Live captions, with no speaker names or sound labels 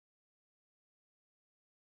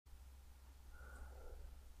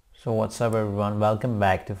So what's up everyone, welcome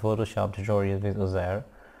back to Photoshop tutorials with Uzair.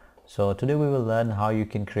 So today we will learn how you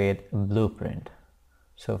can create a blueprint.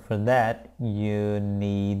 So for that you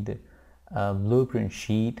need a blueprint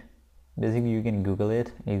sheet. Basically you can Google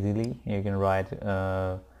it easily. You can write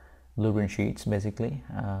blueprint sheets basically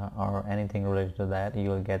or anything related to that.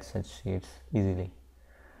 You will get such sheets easily.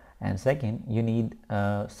 And second, you need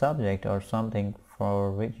a subject or something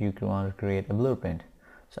for which you want to create a blueprint.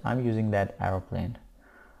 So I'm using that aeroplane,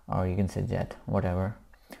 or you can say jet, whatever.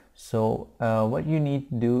 So what you need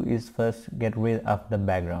to do is first get rid of the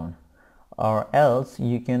background, or else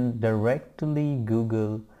you can directly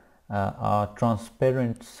Google a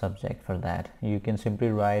transparent subject. For that you can simply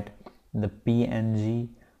write the PNG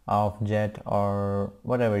of jet or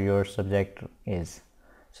whatever your subject is.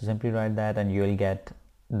 So simply write that and you will get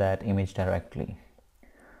that image directly.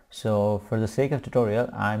 So for the sake of tutorial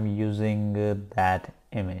I'm using that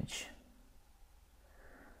image,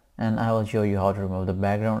 and I will show you how to remove the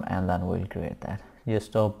background and then we'll create that.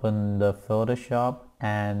 Just open the Photoshop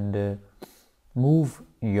and move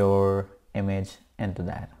your image into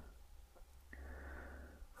that.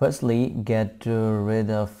 Firstly, get rid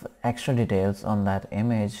of extra details on that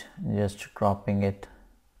image, just cropping it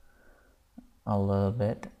a little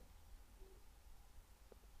bit.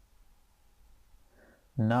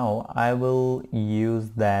 Now I will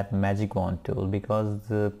use that magic wand tool because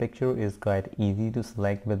the picture is quite easy to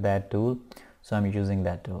select with that tool, so I'm using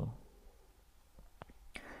that tool.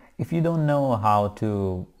 If you don't know how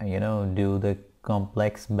to do the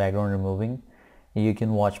complex background removing, you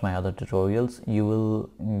can watch my other tutorials. You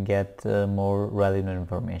will get more relevant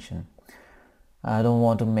information. I don't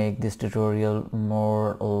want to make this tutorial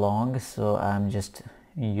more long, so I'm just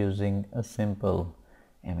using a simple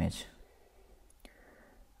image.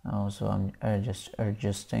 So I'm just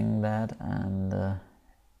adjusting that and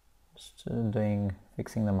just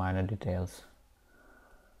fixing the minor details.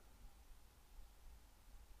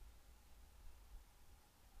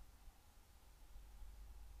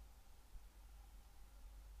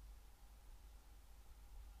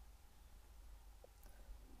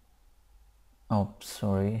 Oh,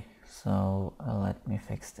 sorry. So let me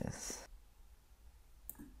fix this.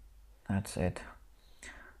 That's it.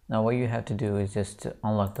 Now what you have to do is just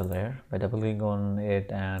unlock the layer by double clicking on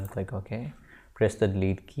it and click OK. Press the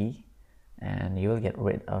delete key and you will get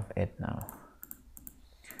rid of it now.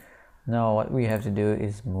 Now what we have to do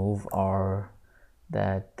is move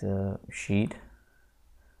that sheet,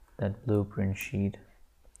 that blueprint sheet,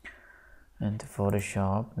 into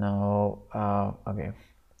Photoshop. Now okay.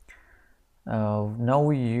 Now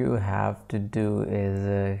what you have to do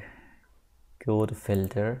is go to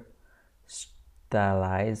filter,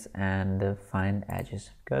 stylize, and find edges,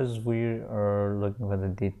 because we are looking for the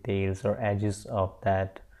details or edges of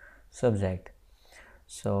that subject.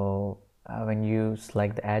 So when you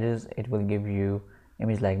select the edges, it will give you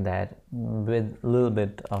image like that with a little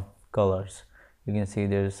bit of colors. You can see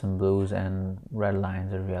there's some blues and red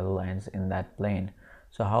lines or yellow lines in that plane.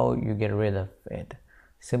 So how you get rid of it?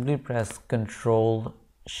 Simply press Ctrl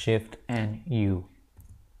Shift and U.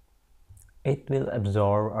 It will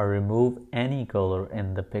absorb or remove any color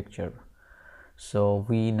in the picture. So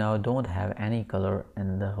we now don't have any color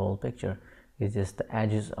in the whole picture. It's just the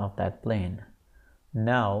edges of that plane.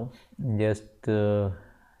 Now just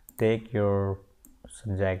take your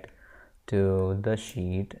subject to the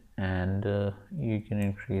sheet and you can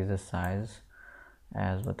increase the size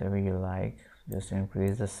as whatever you like. Just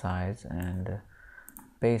increase the size and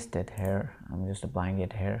paste it here. I'm just applying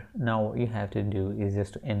it here. Now what you have to do is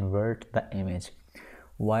just to invert the image.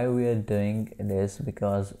 Why we are doing this?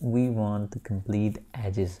 Because we want the complete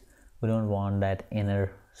edges. We don't want that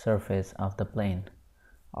inner surface of the plane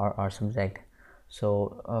or our subject.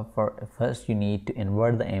 So for first you need to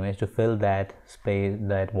invert the image to fill that space,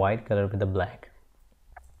 that white color, with the black.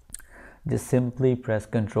 Just simply press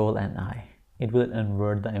Ctrl and I. It will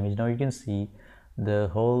invert the image. Now you can see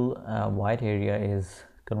the whole white area is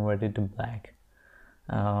converted to black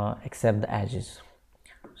except the edges.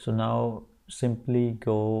 So now simply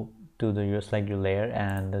go to select your layer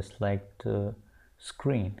and select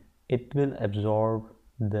screen. It will absorb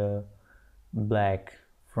the black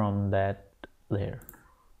from that layer.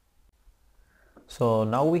 So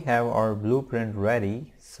now we have our blueprint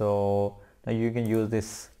ready. So now you can use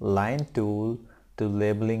this line tool to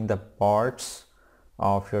labeling the parts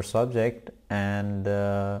of your subject, and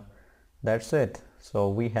that's it. So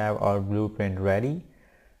we have our blueprint ready.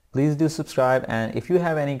 Please do subscribe, and if you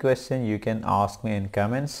have any question you can ask me in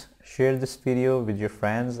comments. Share this video with your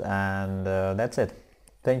friends, and that's it.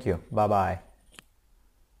 Thank you. Bye bye.